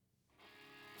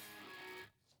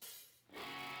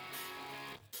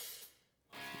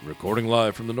Recording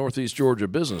live from the Northeast Georgia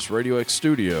Business RadioX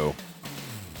studio.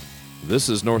 This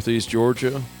is Northeast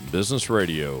Georgia Business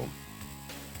Radio.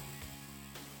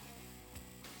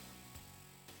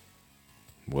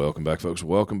 Welcome back, folks.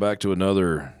 Welcome back to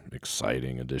another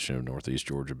exciting edition of Northeast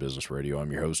Georgia Business Radio.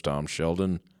 I'm your host, Tom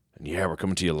Sheldon. And yeah, we're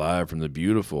coming to you live from the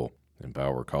beautiful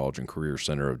Empower College and Career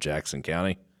Center of Jackson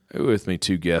County. With me,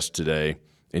 two guests today.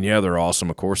 And yeah, they're awesome.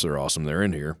 Of course, they're awesome. They're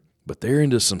in here. But they're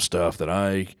into some stuff that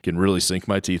I can really sink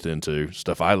my teeth into,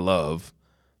 stuff I love.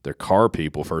 They're car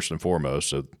people, first and foremost,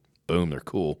 so boom, they're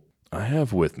cool. I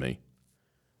have with me,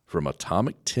 from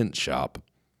Atomic Tint Shop,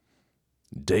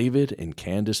 David and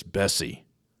Candace Besse.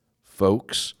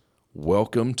 Folks,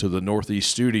 welcome to the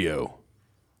Northeast studio.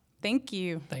 Thank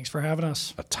you. Thanks for having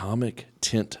us. Atomic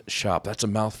Tint Shop. That's a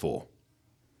mouthful.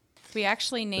 We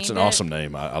actually named it. It's an awesome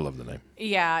name. I love the name.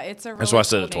 Yeah, it's a really That's why I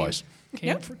said cool it twice.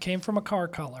 Came from a car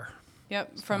color.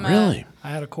 Yep. From Really? I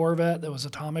had a Corvette that was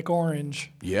atomic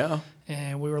orange, Yeah.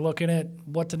 and we were looking at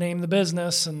what to name the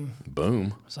business, and Boom.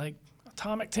 it was like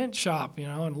Atomic Tint Shop,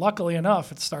 and luckily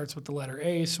enough, it starts with the letter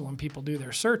A, so when people do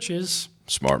their searches,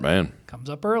 Smart man. it comes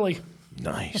up early.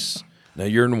 Nice. Now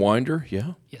you're in Winder,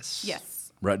 yeah? Yes.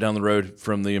 Yes. Right down the road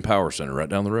from the Empower Center, right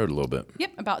down the road a little bit.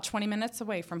 Yep. About 20 minutes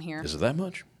away from here. Is it that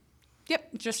much?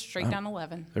 Yep. Just straight down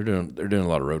 11. They're doing a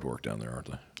lot of road work down there,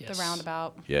 aren't they? Yes. The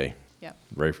roundabout. Yay. Yep.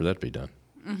 Ready for that to be done.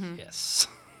 Yes.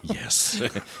 Yes.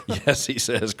 Yes, he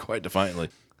says quite defiantly.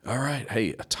 All right. Hey,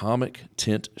 Atomic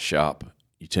Tint Shop.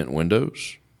 You tint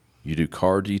windows. You do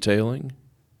car detailing.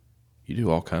 You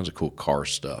do all kinds of cool car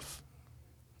stuff.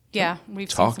 Yeah. We've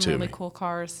Talk seen to some really me. cool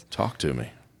cars. Talk to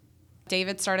me.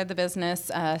 David started the business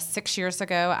 6 years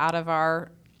ago out of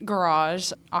our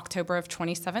garage, October of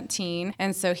 2017.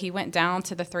 And so he went down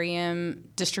to the 3M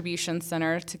distribution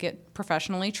center to get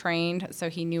professionally trained. So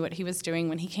he knew what he was doing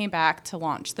when he came back to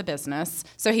launch the business.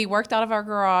 So he worked out of our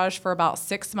garage for about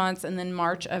 6 months. And then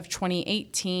March of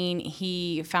 2018,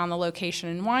 he found the location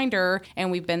in Winder, and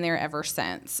we've been there ever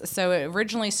since. So it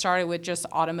originally started with just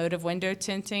automotive window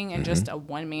tinting and just a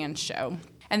one-man show.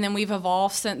 And then we've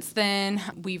evolved since then.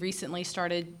 We recently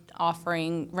started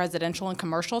offering residential and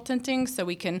commercial tinting, so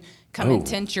we can come and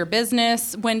tint your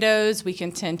business windows, we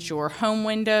can tint your home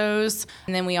windows,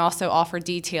 and then we also offer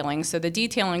detailing. So the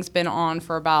detailing's been on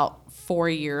for about 4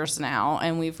 years now,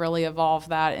 and we've really evolved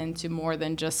that into more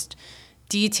than just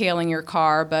detailing your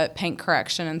car, but paint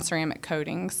correction and ceramic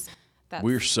coatings.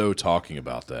 We're so talking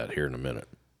about that here in a minute,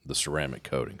 the ceramic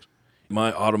coatings.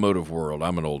 My automotive world,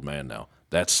 I'm an old man now.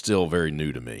 That's still very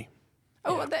new to me.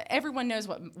 Oh, everyone knows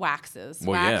what wax is.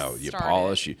 Well, Wax you started.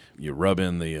 polish, you rub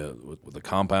in the with the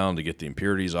compound to get the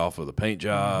impurities off of the paint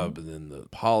job, and then the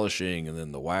polishing, and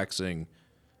then the waxing.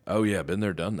 Oh, yeah, been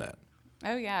there, done that.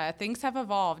 Oh, yeah. Things have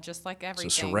evolved just like everything.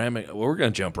 So ceramic, well, we're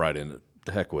going to jump right in.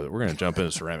 To heck with it. We're going to jump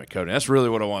into ceramic coating. That's really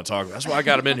what I want to talk about. That's why I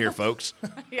got them in here, folks.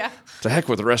 Yeah. To heck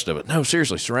with the rest of it. No,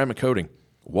 seriously, ceramic coating.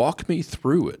 Walk me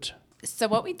through it. So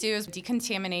what we do is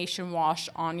decontamination wash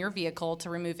on your vehicle to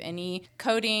remove any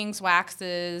coatings,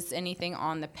 waxes, anything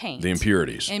on the paint. The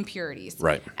impurities. Impurities.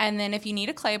 Right. And then if you need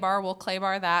a clay bar, we'll clay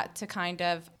bar that to kind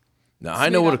of Now, I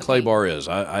know what a out the clay paint. bar is.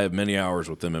 I have many hours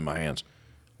with them in my hands.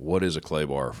 What is a clay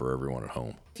bar for everyone at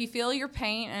home? If you feel your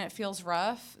paint and it feels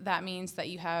rough, that means that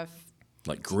you have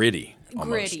Like gritty. Almost.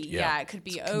 gritty. Yeah, it could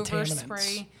be contaminants.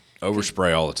 overspray.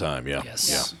 Overspray all the time, yeah.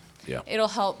 Yes. Yeah. It'll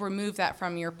help remove that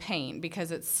from your paint because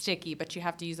it's sticky, but you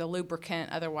have to use a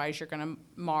lubricant. Otherwise, you're going to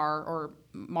mar or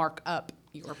mark up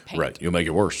your paint. Right. You'll make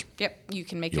it worse. Yep, you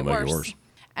can make You'll it make it worse. worse.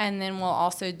 And then we'll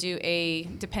also do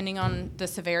depending on the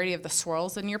severity of the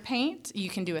swirls in your paint,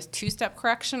 you can do a two-step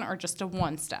correction or just a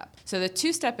one-step. So the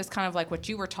two-step is kind of like what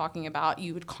you were talking about.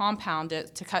 You would compound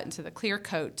it to cut into the clear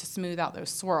coat to smooth out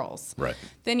those swirls. Right.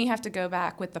 Then you have to go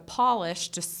back with the polish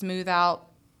to smooth out.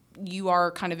 You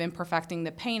are kind of imperfecting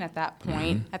the paint at that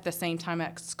point at the same time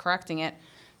as correcting it.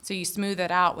 So you smooth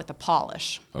it out with a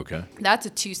polish. Okay. That's a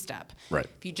two-step. Right.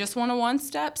 If you just want a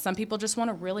one-step, some people just want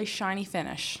a really shiny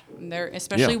finish.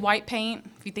 Especially white paint.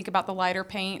 If you think about the lighter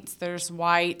paints, there's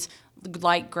white,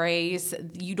 light grays.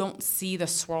 You don't see the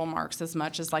swirl marks as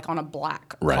much as like on a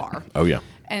black car. Oh, yeah.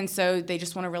 And so they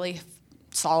just want a really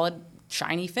solid,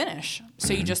 shiny finish.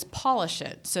 So you just polish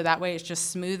it. So that way it's just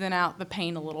smoothing out the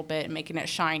paint a little bit and making it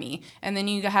shiny. And then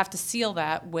you have to seal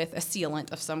that with a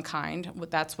sealant of some kind.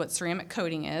 That's what ceramic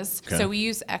coating is. Okay. So we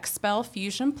use Expel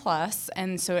Fusion Plus,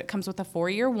 and so it comes with a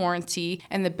 4-year warranty.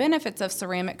 And the benefits of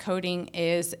ceramic coating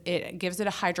is it gives it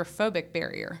a hydrophobic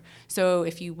barrier. So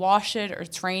if you wash it or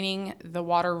it's raining, the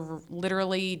water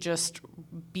literally just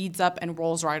beads up and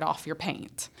rolls right off your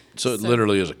paint. So it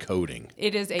literally is a coating.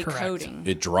 It is a Correct. coating.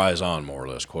 It dries on more or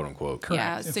less, quote unquote.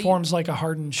 Yeah, It so forms like a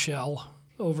hardened shell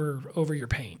over your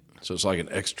paint. So it's like an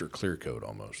extra clear coat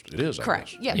almost. It is, Correct.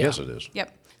 I guess. Yeah. I guess it is.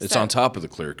 Yep. It's So- on top of the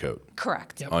clear coat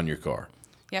Correct. on your car.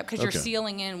 Yep, because you're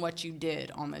sealing in what you did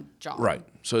on the job. Right.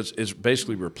 So it's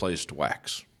basically replaced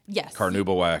wax. Yes.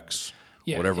 Carnauba wax,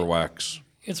 Yeah. whatever wax.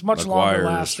 It's much Like longer wires,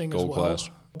 lasting as gold well. glass.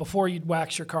 Before you'd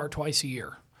wax your car twice a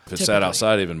year. If it's sat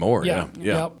outside, even more. Yeah.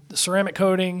 Yeah. Yep. The ceramic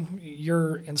coating,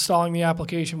 you're installing the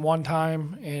application one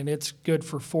time, and it's good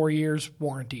for 4 years,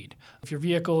 warranted. If your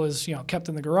vehicle is, kept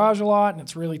in the garage a lot and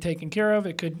it's really taken care of,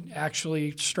 it could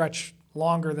actually stretch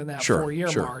longer than that Sure, 4-year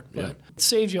sure, mark. yeah. But it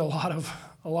saves you a lot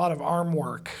of arm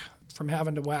work from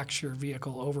having to wax your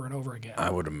vehicle over and over again.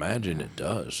 I would imagine it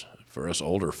does for us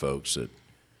older folks that,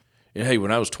 hey,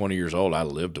 when I was 20 years old, I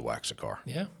lived to wax a car.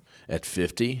 Yeah. At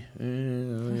 50,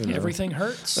 Everything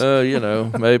hurts.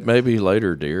 maybe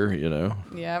later, dear,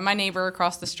 Yeah, my neighbor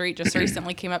across the street just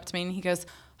recently came up to me and he goes,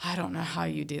 I don't know how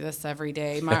you do this every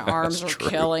day. My arms are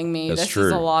killing me. That's This true.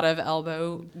 is a lot of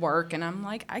elbow work. And I'm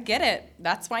like, I get it.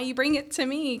 That's why you bring it to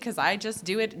me, because I just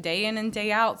do it day in and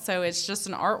day out. So it's just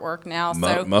an artwork now.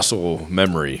 So muscle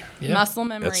memory. Yeah. muscle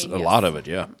memory. That's a yes. lot of it,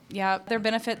 yeah. Yeah, their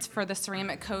benefits for the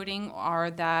ceramic coating are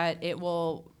that it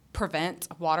will prevent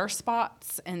water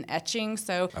spots and etching.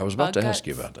 So I was about bug to ask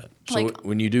you guts- about that. So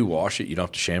when you do wash it, you don't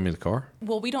have to chamois the car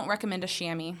Well, we don't recommend a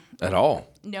chamois. at all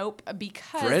Nope,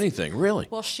 because for anything, really.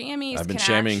 Well, chamois. I've been can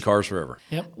chamoising cars forever.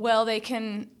 Yep. Well, they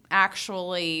can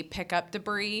actually pick up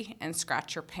debris and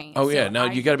scratch your paint. Oh, yeah. So Now,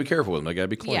 I- you got to be careful with them. They got to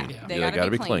be clean. Yeah, they They gotta got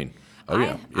to be be clean. clean. Oh,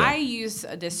 yeah. I use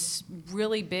this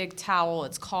really big towel.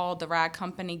 It's called the Rag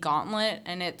Company Gauntlet,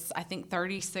 and it's, I think,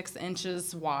 36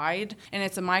 inches wide, and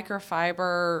it's a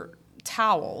microfiber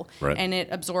towel, Right. and it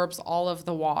absorbs all of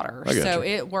the water. I So gotcha.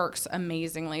 it works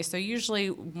amazingly. So usually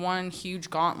one huge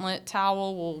gauntlet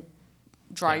towel will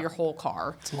dry your whole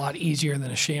car. It's a lot easier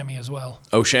than a chamois as well.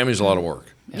 Oh, chamois is a lot of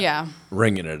work. Yeah.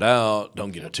 Wringing it out.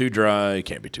 Don't get it too dry.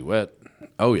 Can't be too wet.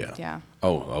 Oh, yeah. Yeah.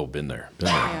 Oh, been there. Been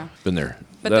there. Yeah. Been there.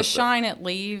 But the shine it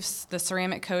leaves, the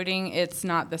ceramic coating, it's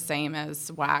not the same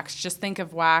as wax. Just think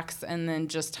of wax and then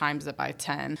just times it by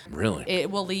 10. Really?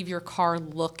 It will leave your car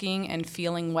looking and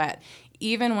feeling wet.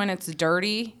 Even when it's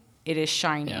dirty, it is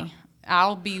shiny. Yeah.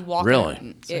 I'll be walking.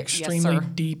 Really? It's Yes, extremely sir.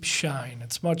 deep shine.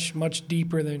 It's much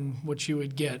deeper than what you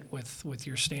would get with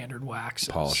your standard waxes.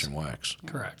 Polish and wax.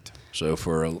 Correct. So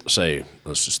for, say,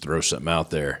 let's just throw something out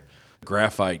there,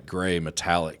 graphite gray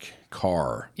metallic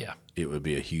car, Yeah. it would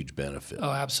be a huge benefit.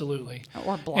 Oh, absolutely.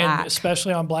 Or black. And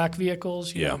especially on black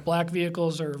vehicles. You Yeah. know, black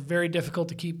vehicles are very difficult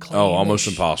to keep clean. Oh, almost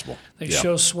They impossible. They Yeah.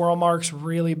 show swirl marks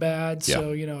really bad. Yeah.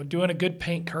 So, doing a good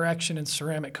paint correction and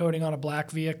ceramic coating on a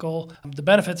black vehicle, the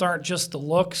benefits aren't just the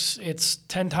looks. It's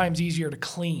 10 times easier to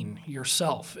clean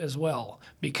yourself as well,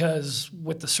 because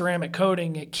with the ceramic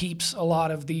coating, it keeps a lot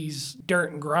of these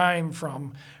dirt and grime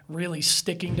from really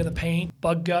sticking to the paint.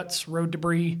 Bug guts, road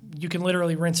debris, you can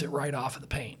literally rinse it right off of the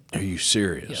paint. Are you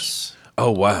serious? Yes.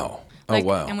 Oh, wow. Like, oh,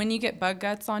 wow. And when you get bug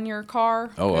guts on your car,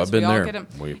 Oh, 'cause I've been we all there. get 'em,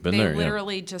 We've been they there, yeah.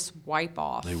 literally just wipe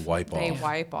off. They wipe They off.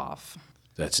 wipe off.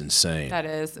 That's insane. That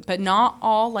is, but not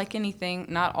all, like anything,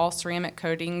 not all ceramic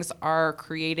coatings are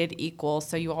created equal.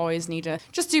 So you always need to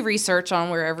just do research on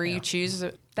wherever you choose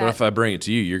that. But if I bring it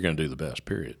to you, you're going to do the best,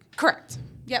 period. Correct.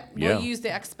 Yep. Yeah. We'll use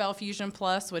the Expel Fusion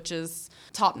Plus, which is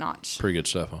top notch. Pretty good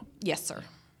stuff, huh? Yes, sir.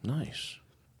 Nice.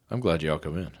 I'm glad y'all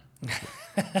come in.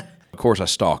 Of course, I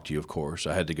stalked you, of course.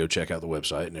 I had to go check out the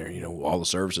website and there, all the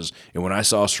services. And when I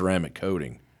saw ceramic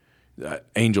coating,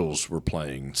 angels were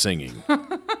playing, singing.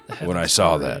 When I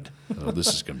saw that,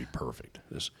 this is going to be perfect.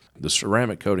 The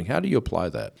ceramic coating, how do you apply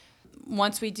that?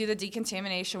 Once we do the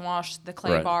decontamination wash, the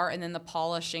clay Right. bar, and then the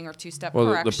polishing or two-step Well,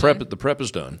 correction. the prep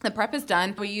is done. The prep is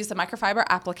done. We use the microfiber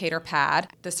applicator pad.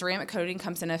 The ceramic coating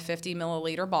comes in a 50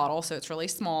 milliliter bottle, so it's really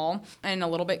small, and a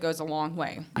little bit goes a long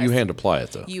way. You hand apply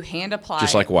it, though. You hand apply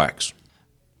Just it. like wax.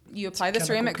 You apply the chemical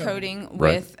ceramic coating. coating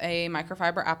Right. with a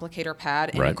microfiber applicator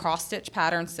pad in a Right. cross-stitch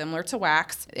pattern similar to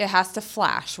wax. It has to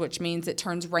flash, which means it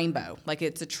turns rainbow, like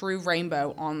it's a true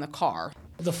rainbow on the car.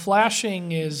 The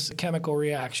flashing is a chemical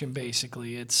reaction,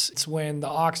 basically. It's when the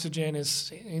oxygen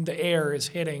is in the air is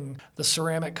hitting the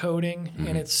ceramic coating,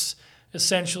 and it's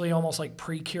essentially almost like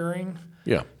pre-curing.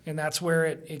 Yeah. And that's where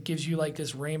it gives you like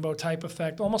this rainbow type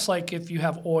effect, almost like if you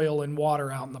have oil and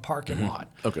water out in the parking lot.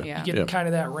 Okay. Yeah. You get kind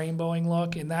of that rainbowing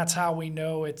look, and that's how we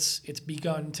know it's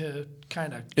begun to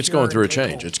kind of It's cure going through a and take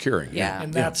change. hold. It's curing. Yeah.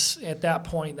 And that's at that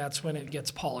point, that's when it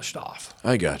gets polished off.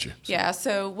 I got you. Yeah,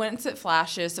 so once it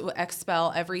flashes,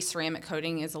 Expel, every ceramic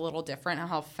coating is a little different in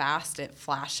how fast it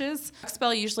flashes.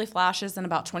 Expel usually flashes in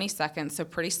about 20 seconds, so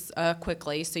pretty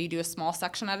quickly. So you do a small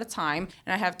section at a time.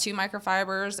 And I have 2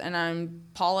 microfibers, and I'm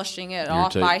polishing polishing it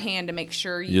off by hand to make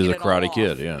sure you You're get the it all Karate off.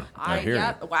 Kid, yeah. I hear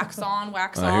you. Wax on,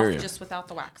 wax I hear off, you. just without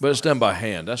the wax. But it's done by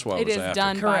hand. That's why I It was is after.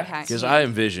 done by hand. Because I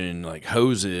envision like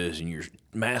hoses and you're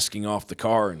masking off the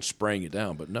car and spraying it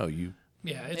down. But no, you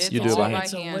it's You do it by all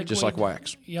hand. liquid. just like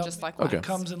wax. Yep. Just like It wax.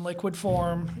 comes in liquid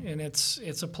form, and it's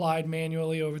applied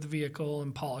manually over the vehicle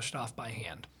and polished off by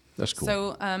hand. That's cool.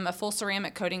 So a full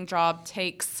ceramic coating job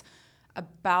takes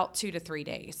about 2 to 3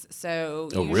 days. So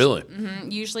really?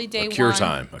 Usually day A cure one.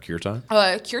 time. A cure time?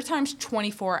 Cure time's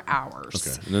 24 hours.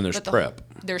 Okay. And then there's prep.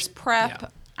 There's prep. Yeah.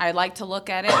 I like to look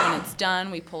at it when it's done.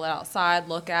 We pull it outside,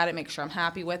 look at it, make sure I'm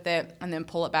happy with it, and then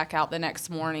pull it back out the next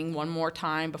morning one more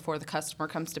time before the customer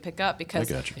comes to pick up because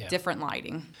gotcha. Yeah. different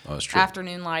lighting. Oh, that's true.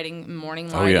 Afternoon lighting, morning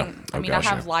Oh, lighting. yeah. I mean, gotcha.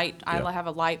 I have light. I Yeah. have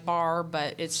a light bar,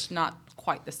 but it's not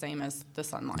quite the same as the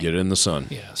sunlight. Get it in the sun.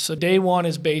 Yeah. So day one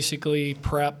is basically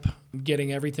prep,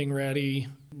 getting everything ready,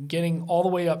 getting all the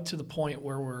way up to the point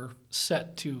where we're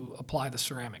set to apply the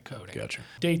ceramic coating. Gotcha.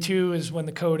 Day two is when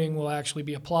the coating will actually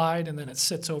be applied, and then it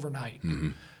sits overnight.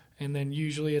 And then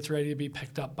usually it's ready to be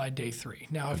picked up by day three.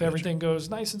 Now, if everything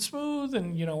goes nice and smooth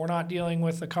and, we're not dealing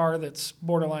with a car that's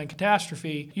borderline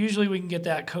catastrophe, usually we can get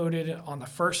that coated on the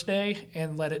first day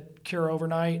and let it cure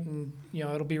overnight, and,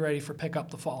 it'll be ready for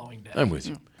pickup the following day. I'm with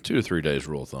you. 2 to 3 days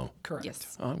rule of thumb. Correct.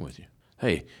 Yes. I'm with you.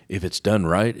 Hey, if it's done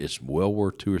right, it's well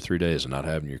worth 2 or 3 days of not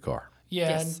having your car. Yeah,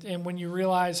 Yes. and when you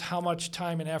realize how much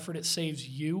time and effort it saves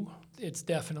you, it's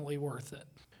definitely worth it.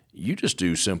 You just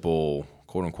do simple,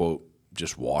 quote unquote,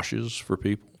 just washes for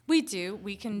people. We do.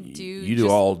 We can do. You do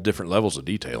all different levels of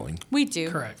detailing We do.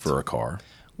 Correct. for a car.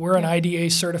 We're an IDA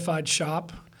certified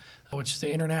shop, which is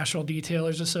the International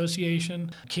Detailers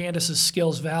Association. Candace is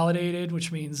skills validated,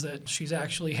 which means that she's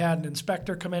actually had an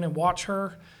inspector come in and watch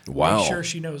her. Wow. Make sure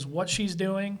she knows what she's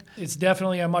doing. It's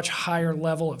definitely a much higher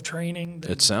level of training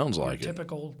than It sounds your like it.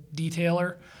 typical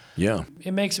detailer. Yeah.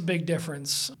 It makes a big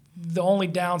difference. The only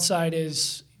downside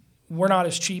is we're not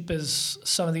as cheap as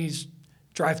some of these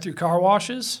drive-through car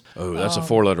washes. Oh, that's a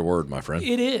 4-letter word, my friend.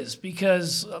 It is,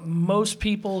 because most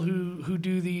people who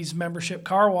do these membership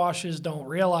car washes don't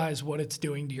realize what it's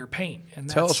doing to your paint. And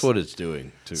Tell us what it's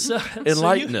doing to so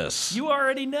enlighten us. You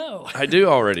already know. I do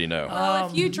already know. Well,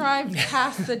 if you drive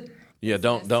past the Yeah,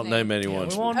 don't name anyone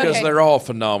we won't because Okay. they're all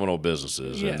phenomenal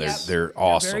businesses and Yes. they're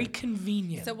awesome. Very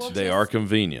convenient. So They are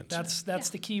convenient. That's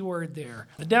the key word there.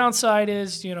 The downside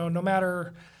is, no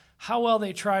matter how well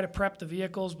they try to prep the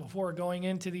vehicles before going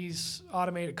into these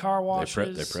automated car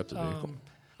washes. They prep the vehicle.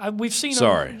 We've seen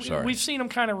Sorry. We've seen them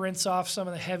kind of rinse off some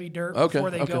of the heavy dirt Okay,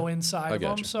 before they okay. go inside I of them.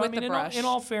 gotcha. So With the in brush.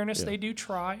 all fairness, they do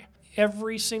try.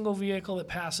 Every single vehicle that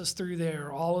passes through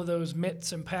there, all of those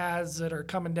mitts and pads that are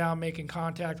coming down, making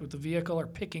contact with the vehicle, are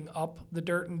picking up the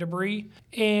dirt and debris.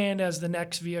 And as the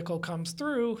next vehicle comes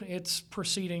through, it's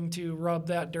proceeding to rub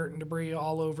that dirt and debris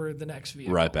all over the next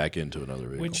vehicle. Right back into another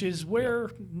vehicle. Which is where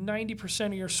 90%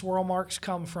 of your swirl marks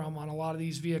come from on a lot of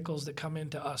these vehicles that come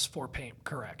into us for paint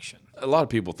correction. A lot of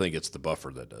people think it's the buffer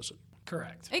that does it.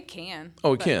 Correct. It can.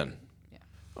 Oh, it but- can.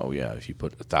 Oh, yeah. If you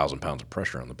put 1,000 pounds of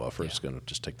pressure on the buffer, it's going to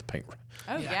just take the paint.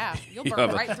 Oh yeah, you'll You'll burn have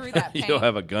a- right through that paint. You'll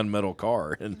have a gunmetal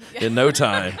car in no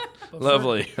time.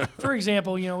 Lovely. For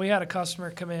example, we had a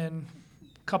customer come in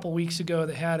a couple weeks ago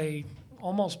that had a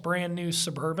almost brand new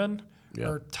Suburban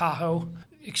or Tahoe,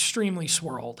 extremely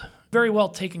swirled. Very well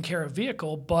taken care of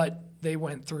vehicle, but they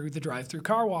went through the drive-through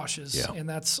car washes, Yeah. and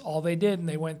that's all they did. And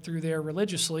they went through there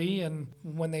religiously, and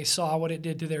when they saw what it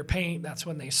did to their paint, that's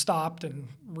when they stopped and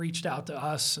reached out to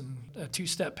us and a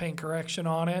 2-step paint correction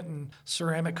on it and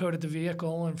ceramic coated the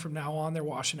vehicle. And from now on, they're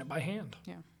washing it by hand.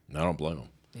 Yeah. I don't blame them.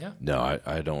 Yeah. No,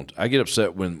 I don't. I get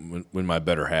upset when my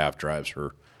better half drives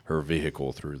her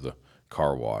vehicle through the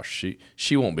car wash.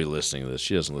 She won't be listening to this.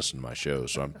 She doesn't listen to my show,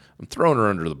 so I'm throwing her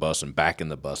under the bus and backing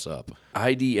the bus up.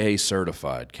 IDA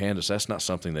certified. Candace, that's not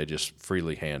something they just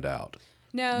freely hand out.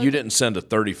 No. You didn't send a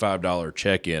 $35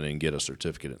 check in and get a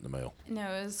certificate in the mail. No,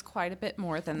 it was quite a bit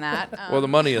more than that. Well, the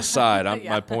money aside, Yeah.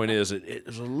 my point is it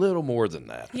was a little more than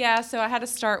that. Yeah, so I had to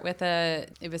start with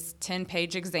it was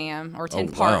 10-page exam or 10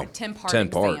 Oh, part wow. 10-part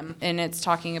 10-part. exam, and it's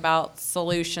talking about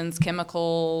solutions,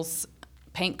 chemicals,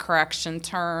 paint correction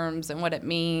terms and what it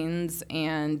means,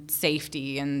 and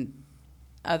safety and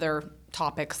other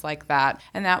topics like that.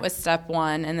 And that was step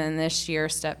 1. And then this year,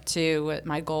 step 2,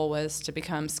 my goal was to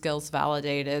become skills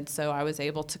validated. So I was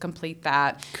able to complete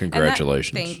that.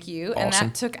 Congratulations. And that, thank you. Awesome. And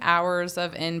that took hours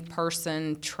of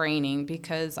in-person training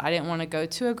because I didn't want to go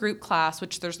to a group class,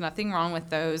 which there's nothing wrong with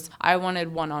those. I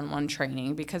wanted one-on-one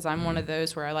training because I'm one of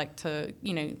those where I like to,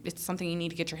 it's something you need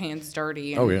to get your hands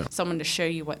dirty and Oh, yeah. someone to show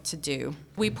you what to do.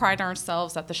 We pride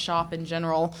ourselves at the shop in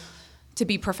general to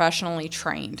be professionally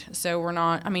trained. So we're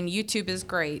not, I mean, YouTube is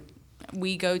great.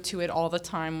 We go to it all the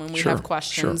time when we have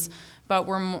questions. Sure. But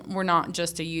we're not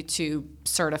just a YouTube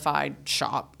certified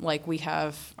shop. Like, we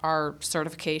have our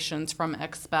certifications from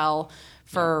XPEL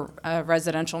for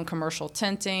residential and commercial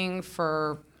tinting,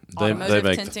 for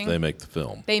automotive tinting. They make the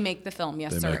film. They make the film,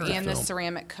 yes, sir, and the film.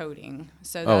 ceramic coating.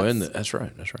 So That's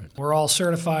right. We're all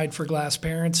certified for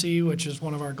glassparency, which is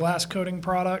one of our glass coating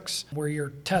products, where you're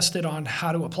tested on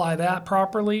how to apply that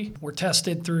properly. We're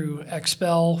tested through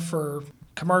XPEL for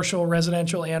commercial,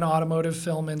 residential, and automotive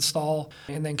film install.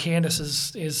 And then Candace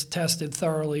is tested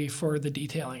thoroughly for the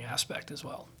detailing aspect as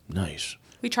well. Nice.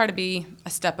 we try to be a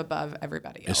step above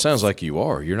everybody else. It sounds like you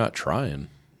are. You're not trying.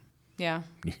 Yeah.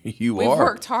 You We've are.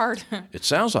 worked hard. It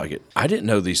sounds like it. I didn't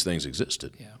know these things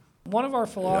existed. Yeah. One of our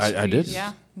philosophies I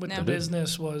didn't. with the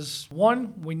business was,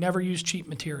 one, we never use cheap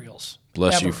materials.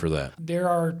 Bless Ever. you for that. There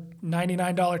are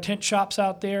 $99 tint shops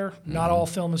out there. Not all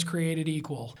film is created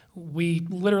equal. We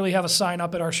literally have a sign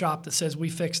up at our shop that says we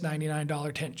fix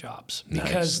 $99 tint jobs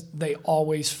because they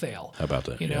always fail. How about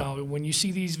that? You know, when you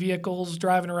see these vehicles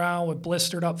driving around with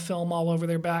blistered up film all over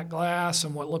their back glass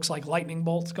and what looks like lightning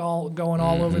bolts going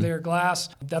all over their glass,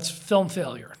 that's film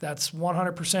failure. That's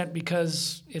 100%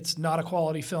 because it's not a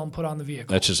quality film put on the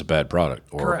vehicle. That's just a bad product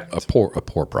or Correct. a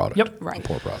poor product. Yep. Right. A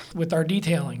poor product. With our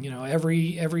detailing, you know,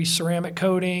 every ceramic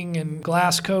coating and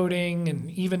glass coating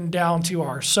and even down to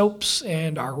our soaps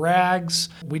and our rags,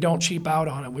 we don't cheap out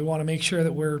on it. We want to make sure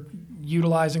that we're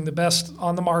utilizing the best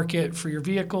on the market for your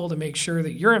vehicle to make sure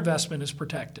that your investment is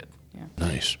protected.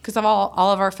 Nice. Because all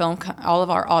of our film, all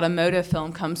of our automotive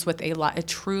film comes with a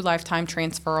true lifetime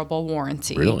transferable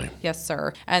warranty. Really? Yes,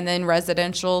 sir. And then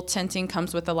residential tinting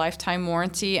comes with a lifetime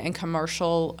warranty, and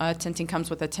commercial tinting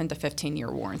comes with a 10 to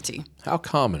 15-year warranty. How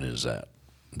common is that?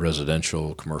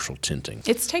 Residential, commercial tinting.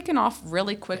 It's taken off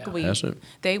really quickly. Has it?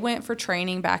 They went for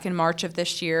training back in March of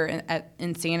this year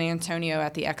in San Antonio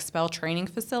at the XPEL training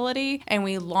facility, and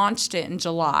we launched it in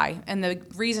July. And the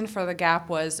reason for the gap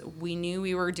was we knew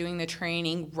we were doing the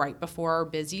training right before our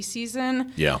busy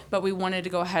season, but we wanted to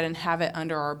go ahead and have it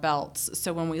under our belts.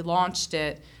 So when we launched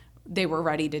it, they were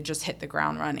ready to just hit the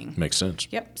ground running. Makes sense.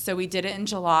 Yep. So we did it in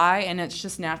July, and it's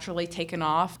just naturally taken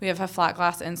off. We have a flat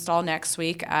glass install next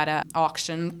week at an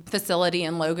auction facility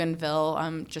in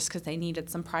Loganville, just because they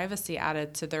needed some privacy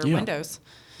added to their windows.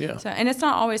 Yeah. So, and it's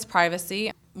not always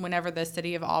privacy. Whenever the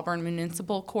City of Auburn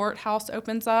Municipal Courthouse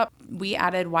opens up, we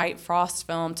added white frost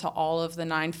film to all of the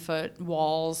 9-foot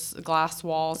walls, glass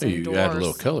walls, and doors. You add a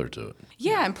little color to it.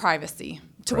 Yeah, and privacy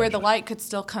to where the light could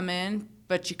still come in,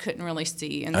 but you couldn't really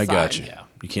see inside. I got you. Yeah.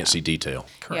 You can't see detail.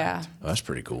 Correct. Yeah. Oh, that's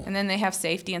pretty cool. And then they have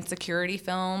safety and security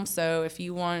film. So if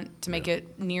you want to make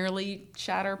it nearly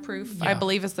shatterproof, I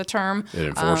believe is the term. It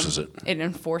enforces it. It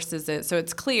enforces it. So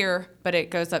it's clear, but it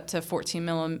goes up to 14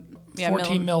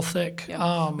 mil thick.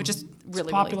 Which is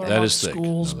really, popular really That among is thick.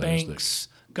 schools, No, that is banks,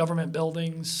 government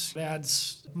buildings. It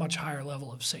adds much higher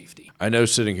level of safety. I know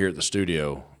sitting here at the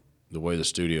studio, the way the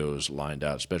studio is lined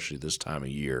out, especially this time of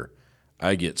year,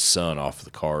 I get sun off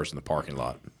the cars in the parking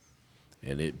lot,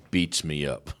 and it beats me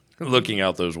up looking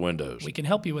out those windows. We can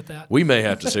help you with that. We may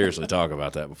have to seriously talk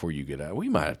about that before you get out. We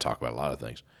might have to talk about a lot of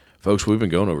things. Folks, we've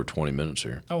been going over 20 minutes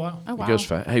here. Oh, wow. Oh, wow. It goes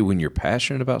fast. Hey, when you're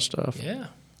passionate about stuff, Yeah.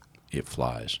 it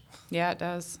flies. Yeah, it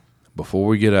does. Before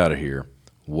we get out of here,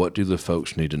 what do the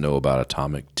folks need to know about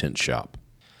Atomic Tint Shop?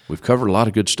 We've covered a lot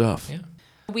of good stuff. Yeah.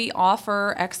 We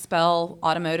offer XPEL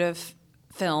automotive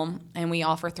film, and we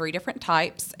offer 3 different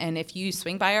types. And if you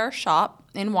swing by our shop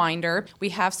in Winder, we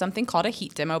have something called a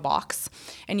heat demo box,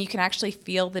 and you can actually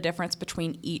feel the difference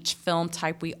between each film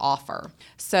type we offer.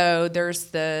 So there's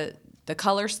the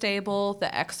color stable, the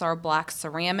XR black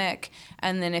ceramic,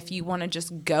 and then if you want to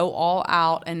just go all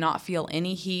out and not feel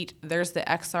any heat, there's the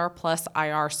XR plus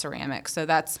IR ceramic. So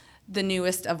that's the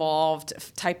newest evolved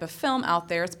type of film out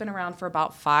there. It's been around for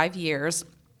about 5 years.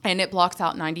 And it blocks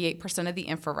out 98% of the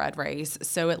infrared rays,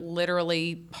 so it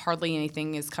literally hardly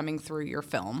anything is coming through your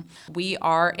film. We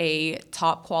are a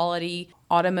top quality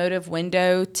automotive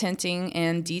window tinting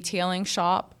and detailing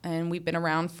shop, and we've been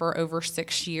around for over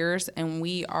 6 years, and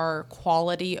we are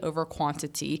quality over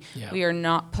quantity. Yeah. We are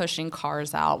not pushing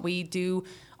cars out. We do,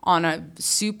 on a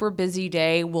super busy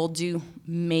day, we'll do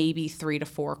maybe 3 to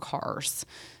 4 cars.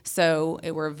 So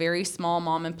we're a very small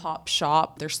mom and pop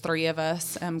shop. There's 3 of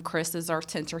us. Chris is our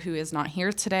tinter who is not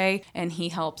here today, and he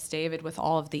helps David with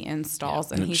all of the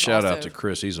installs. And he's Shout also, out to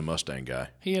Chris. He's a Mustang guy.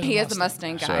 He is a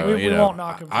Mustang guy. So, We won't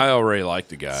knock him. I already like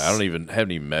the guy. I haven't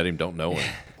even met him, don't know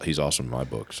him. He's awesome in my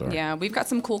book. Sorry. Yeah, we've got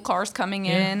some cool cars coming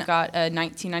in. Got a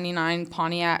 1999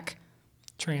 Pontiac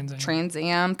Trans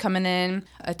Am coming in,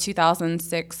 a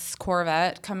 2006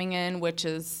 Corvette coming in, which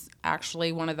is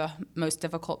actually one of the most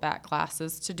difficult back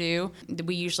classes to do.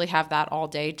 We usually have that all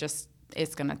day, just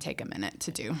it's going to take a minute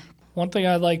to do. One thing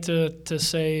I'd like to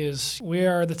say is we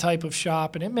are the type of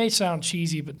shop, and it may sound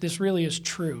cheesy, but this really is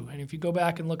true. And if you go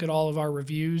back and look at all of our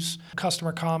reviews,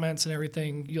 customer comments and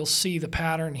everything, you'll see the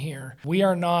pattern here. We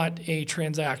are not a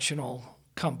transactional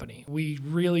company. We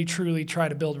really, truly try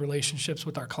to build relationships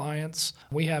with our clients.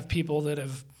 We have people that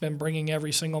have been bringing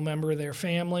every single member of their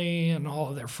family and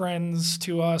all of their friends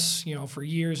to us, for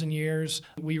years and years.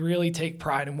 We really take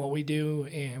pride in what we do,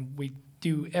 and we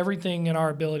do everything in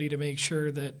our ability to make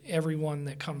sure that everyone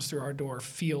that comes through our door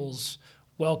feels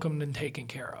welcomed and taken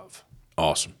care of.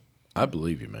 Awesome. I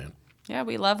believe you, man. Yeah,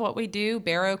 we love what we do.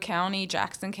 Barrow County,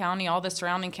 Jackson County, all the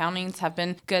surrounding counties have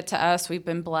been good to us. We've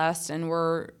been blessed, and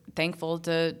we're thankful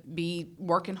to be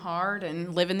working hard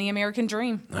and living the American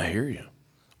dream. I hear you.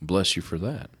 Bless you for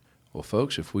that. Well,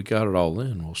 folks, if we got it all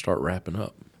in, we'll start wrapping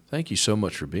up. Thank you so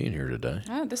much for being here today.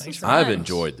 Oh, this was fun. I've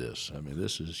enjoyed this. I mean,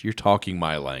 you're talking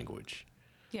my language.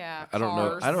 Yeah, I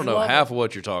don't know half of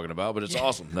what you're talking about, but it's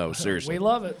awesome. No, seriously. We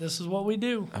love it. This is what we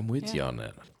do. I'm with you on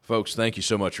that. Folks, thank you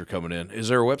so much for coming in. Is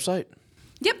there a website?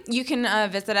 Yep, you can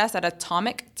visit us at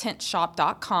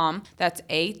atomictintshop.com. That's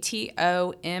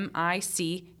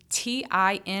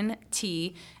ATOMICTINTSHOP. And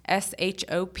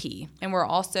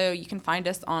you can find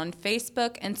us on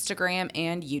Facebook, Instagram,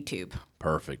 and YouTube.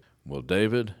 Perfect. Well,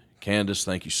 David, Candace,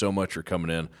 thank you so much for coming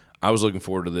in. I was looking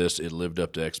forward to this. It lived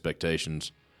up to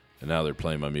expectations. And now they're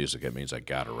playing my music. That means I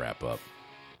got to wrap up.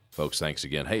 Folks, thanks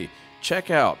again. Hey, check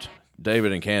out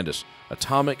David and Candace,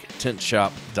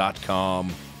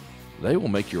 AtomicTintShop.com. They will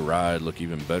make your ride look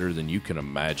even better than you can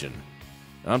imagine.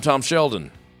 I'm Tom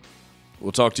Sheldon.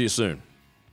 We'll talk to you soon.